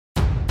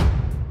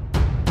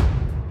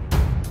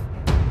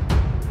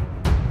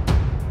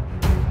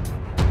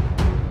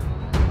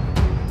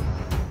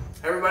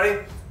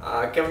everybody.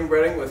 Kevin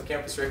Brenning with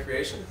Campus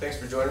Recreation. Thanks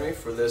for joining me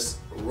for this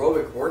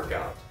aerobic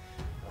workout.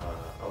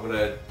 I'm going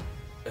to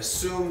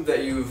assume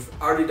that you've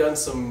already done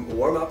some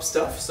warm-up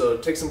stuff, so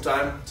take some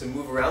time to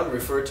move around,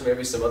 refer to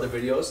maybe some other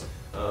videos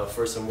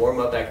for some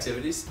warm-up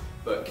activities.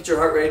 But get your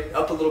heart rate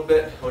up a little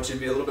bit. I want you to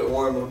be a little bit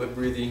warm, a little bit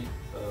breathy,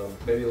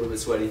 maybe a little bit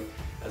sweaty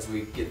as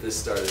we get this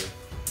started.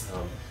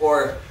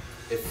 Or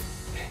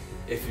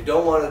if you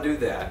don't want to do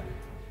that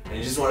and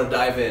you just want to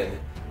dive in,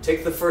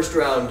 take the first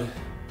round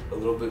a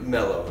little bit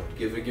mellow.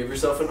 Give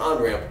yourself an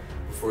on-ramp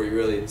before you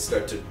really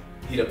start to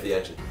heat up the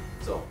engine.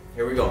 So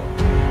here we go.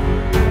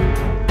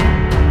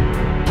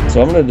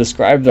 So I'm going to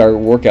describe our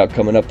workout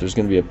coming up. There's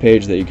going to be a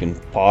page that you can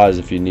pause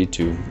if you need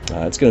to.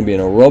 It's going to be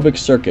an aerobic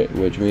circuit,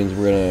 which means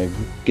we're going to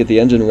get the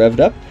engine revved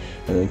up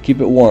and then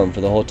keep it warm for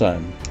the whole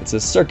time. It's a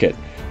circuit,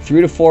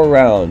 3 to 4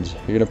 rounds.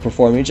 You're going to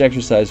perform each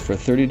exercise for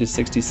 30 to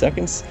 60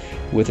 seconds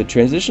with a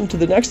transition to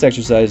the next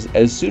exercise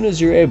as soon as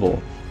you're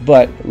able,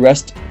 but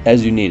rest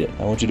as you need it.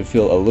 I want you to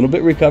feel a little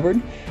bit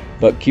recovered,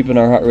 but keeping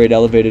our heart rate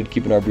elevated,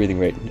 keeping our breathing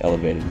rate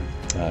elevated.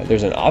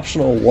 There's an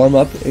optional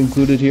warm-up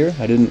included here.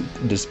 I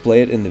didn't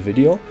display it in the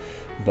video,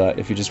 but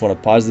if you just want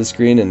to pause the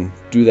screen and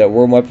do that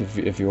warm-up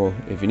if you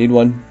need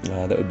one,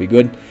 that would be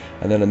good.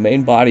 And then the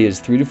main body is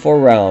 3 to 4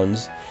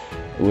 rounds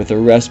with a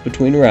rest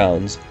between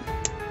rounds.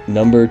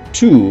 Number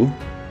 2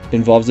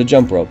 involves a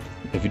jump rope.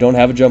 If you don't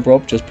have a jump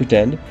rope, just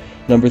pretend.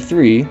 Number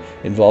 3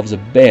 involves a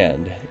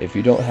band. If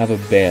you don't have a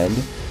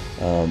band,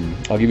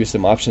 I'll give you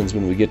some options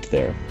when we get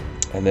there.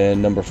 And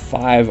then number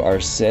 5 are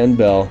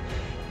sandbell.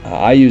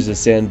 I use a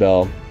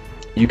sandbell.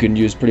 You can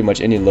use pretty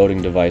much any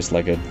loading device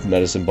like a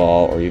medicine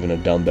ball or even a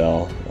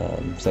dumbbell,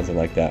 something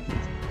like that.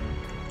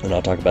 And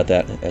I'll talk about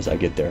that as I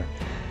get there.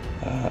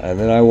 And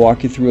then I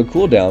walk you through a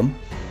cool down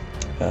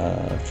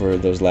for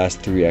those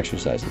last 3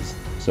 exercises.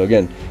 So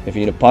again, if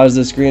you need to pause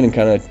the screen and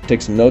kind of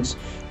take some notes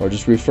or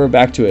just refer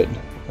back to it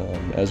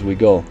as we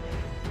go,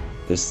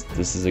 this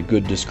is a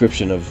good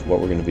description of what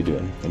we're going to be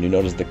doing. And you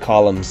notice the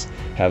columns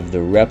have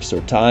the reps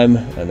or time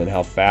and then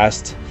how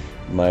fast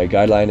my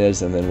guideline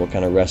is and then what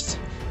kind of rest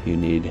you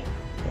need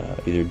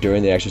either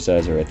during the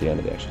exercise or at the end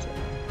of the exercise.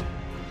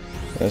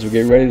 As we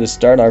get ready to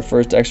start our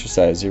first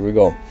exercise, here we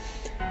go.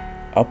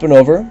 Up and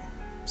over,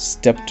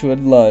 step to a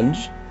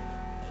lunge,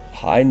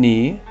 high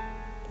knee,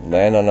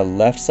 land on a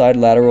left side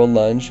lateral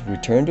lunge,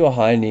 return to a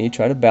high knee,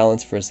 try to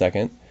balance for a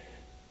second,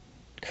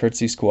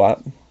 curtsy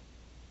squat,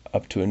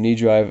 up to a knee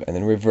drive, and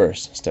then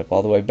reverse. Step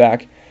all the way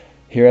back.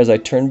 Here as I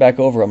turn back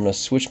over, I'm going to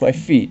switch my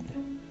feet,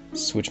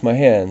 switch my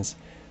hands,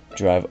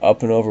 drive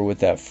up and over with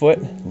that foot,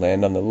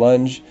 land on the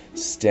lunge,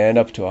 stand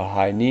up to a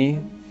high knee,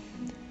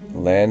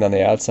 land on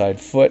the outside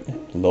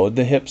foot, load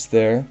the hips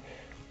there,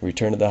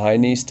 return to the high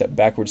knee, step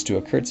backwards to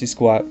a curtsy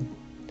squat,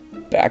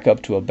 back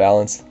up to a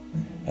balance,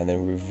 and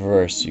then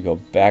reverse. You go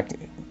back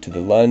to the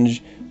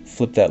lunge,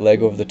 flip that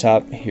leg over the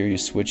top. Here you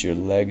switch your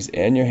legs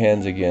and your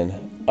hands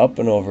again, up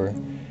and over,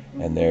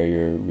 and there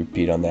you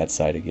repeat on that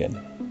side again.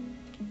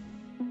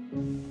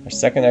 Our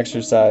second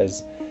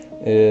exercise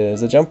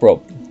is a jump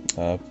rope.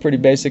 Pretty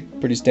basic,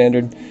 pretty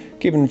standard.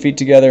 Keeping feet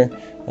together.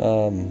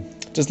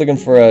 Just looking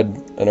for an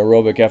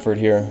aerobic effort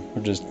here.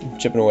 We're just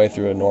chipping away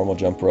through a normal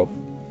jump rope.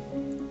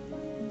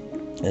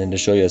 And to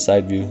show you a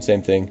side view,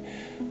 same thing.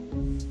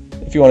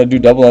 If you want to do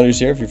double unders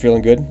here, if you're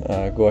feeling good,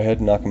 go ahead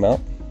and knock them out.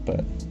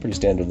 But pretty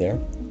standard there.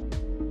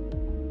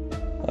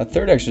 A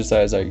third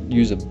exercise, I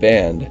use a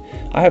band.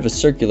 I have a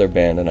circular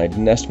band and I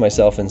nest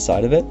myself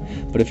inside of it,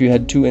 but if you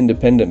had 2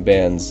 independent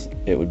bands,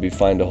 it would be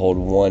fine to hold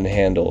one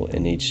handle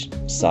in each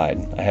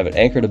side. I have it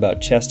anchored about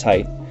chest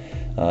height.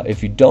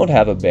 If you don't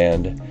have a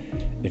band,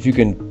 if you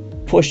can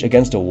push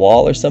against a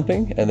wall or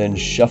something and then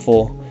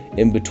shuffle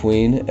in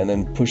between and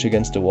then push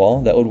against a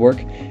wall, that would work.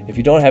 If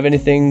you don't have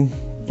anything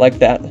like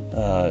that,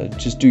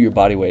 just do your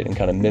body weight and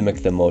kind of mimic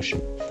the motion.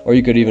 Or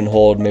you could even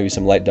hold maybe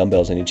some light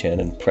dumbbells in each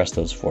hand and press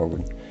those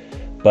forward.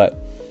 But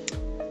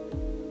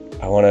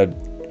I want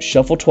to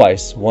shuffle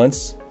twice.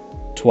 Once,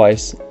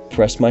 twice,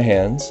 press my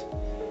hands.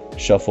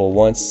 Shuffle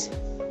once,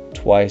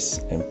 twice,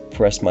 and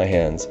press my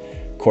hands.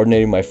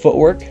 Coordinating my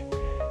footwork.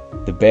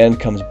 The band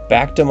comes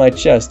back to my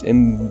chest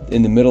in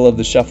the middle of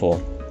the shuffle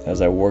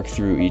as I work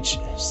through each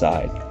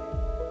side.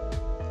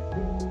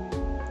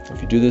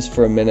 If you do this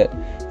for a minute,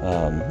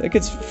 it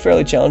gets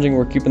fairly challenging.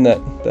 We're keeping that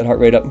heart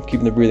rate up,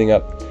 keeping the breathing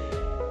up,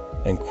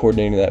 and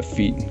coordinating that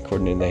feet,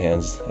 coordinating the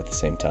hands at the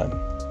same time.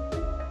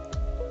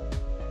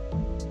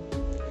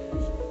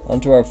 On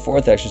to our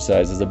fourth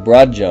exercise is a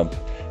broad jump.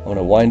 I want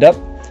to wind up,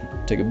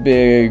 take a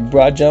big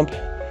broad jump,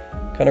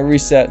 kind of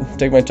reset,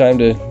 take my time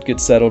to get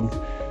settled,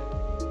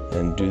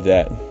 and do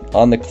that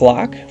on the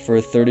clock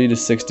for 30 to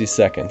 60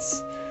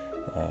 seconds.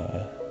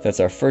 That's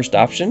our first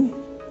option.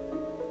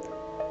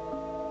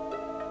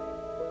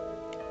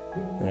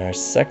 And our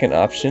second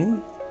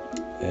option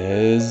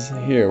is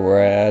here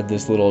where I add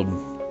this little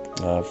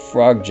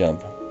frog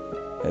jump.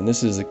 And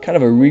this is kind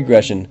of a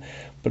regression,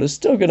 but it's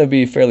still going to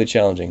be fairly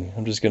challenging.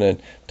 I'm just going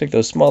to take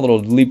those small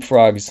little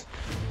leapfrogs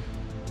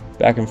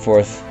back and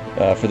forth.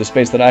 For the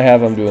space that I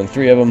have, I'm doing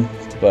 3 of them,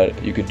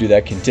 but you could do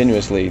that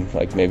continuously,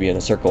 like maybe in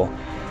a circle,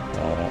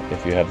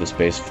 if you have the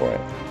space for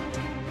it.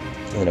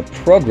 And a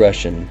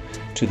progression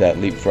to that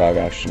leapfrog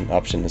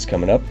option is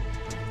coming up.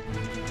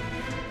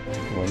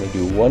 We're going to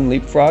do one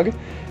leapfrog,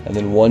 and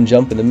then one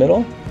jump in the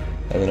middle,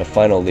 and then a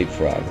final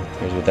leapfrog.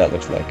 Here's what that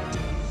looks like.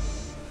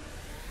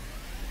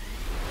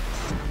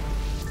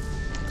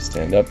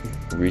 Stand up,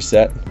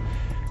 reset,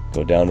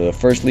 go down to the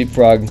first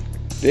leapfrog,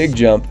 big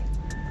jump,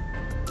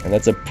 and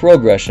that's a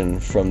progression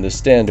from the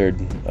standard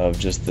of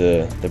just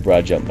the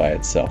broad jump by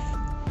itself.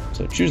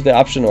 So choose the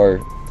option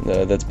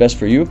that's best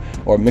for you,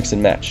 or mix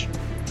and match.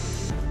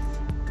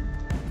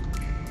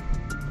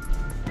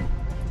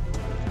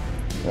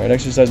 Alright,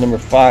 exercise number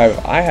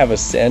 5. I have a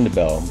sand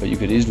bell, but you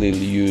could easily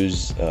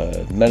use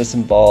a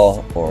medicine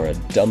ball or a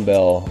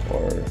dumbbell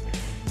or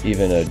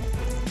even a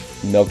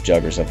milk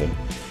jug or something.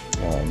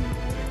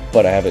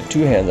 But I have it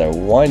two hands. I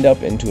wind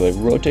up into a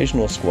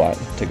rotational squat,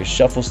 take a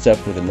shuffle step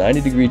with a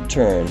 90-degree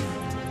turn,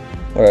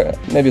 or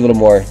maybe a little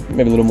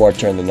more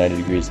turn than 90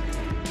 degrees.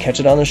 Catch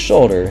it on the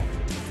shoulder,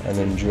 and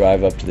then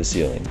drive up to the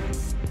ceiling.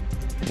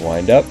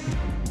 Wind up,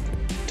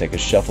 take a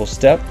shuffle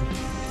step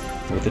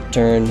with a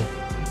turn,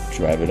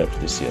 drive it up to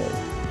the ceiling.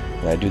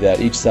 And I do that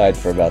each side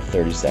for about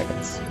 30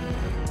 seconds.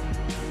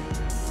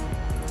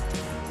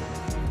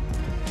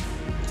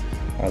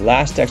 Our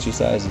last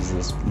exercise is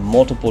this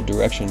multiple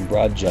direction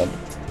broad jump.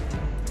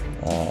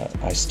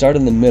 I start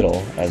in the middle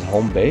as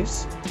home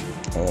base,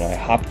 and then I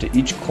hop to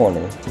each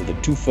corner with a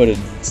 2-footed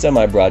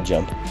semi-broad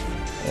jump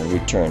and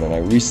return. And I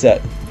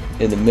reset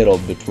in the middle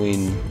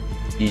between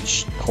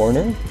each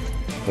corner,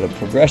 but a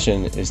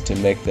progression is to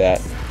make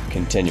that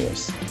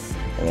continuous.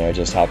 And then I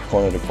just hop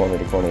corner to corner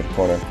to corner to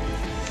corner.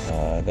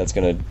 That's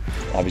going to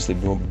obviously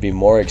be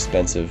more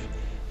expensive,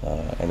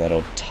 and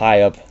that'll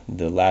tie up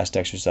the last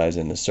exercise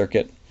in the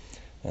circuit,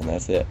 and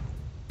that's it.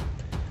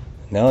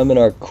 Now I'm in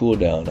our cool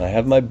down. I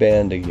have my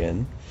band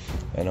again,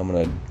 and I'm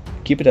going to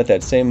keep it at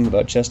that same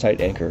about chest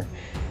height anchor.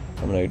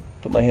 I'm going to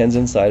put my hands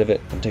inside of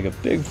it and take a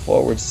big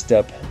forward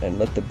step and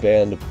let the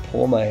band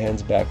pull my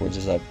hands backwards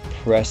as I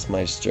press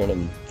my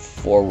sternum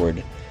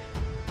forward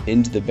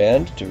into the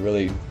band to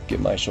really get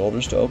my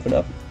shoulders to open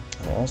up.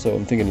 And also,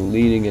 I'm thinking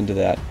leaning into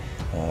that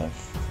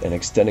and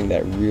extending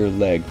that rear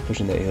leg,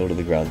 pushing that heel to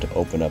the ground to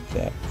open up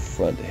that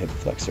front hip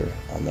flexor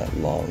on that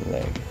long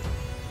leg.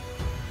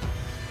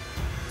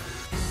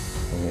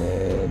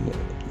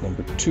 And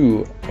number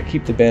 2, I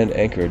keep the band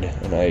anchored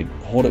and I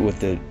hold it with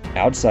the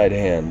outside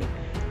hand,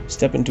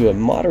 step into a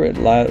moderate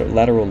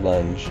lateral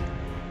lunge,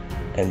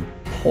 and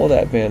pull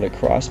that band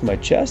across my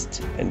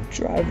chest and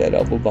drive that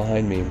elbow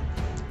behind me.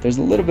 There's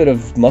a little bit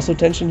of muscle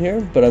tension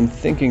here, but I'm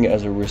thinking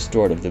as a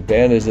restorative. The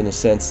band is, in a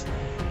sense,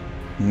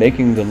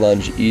 making the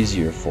lunge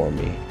easier for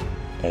me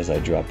as I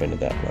drop into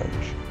that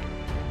lunge.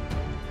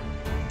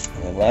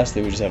 And then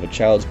lastly, we just have a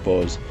child's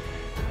pose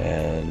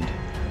and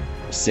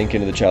sink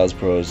into the child's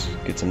pose,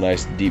 get some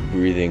nice deep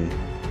breathing,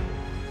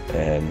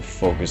 and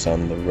focus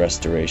on the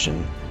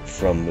restoration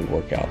from the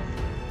workout.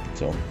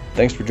 So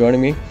thanks for joining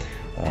me.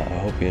 I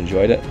hope you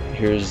enjoyed it.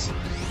 Here's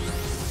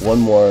one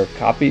more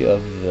copy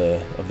of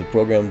the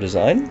program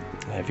design.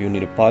 If you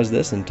need to pause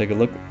this and take a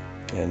look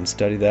and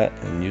study that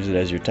and use it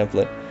as your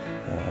template,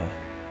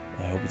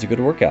 I hope it's a good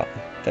workout.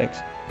 Thanks.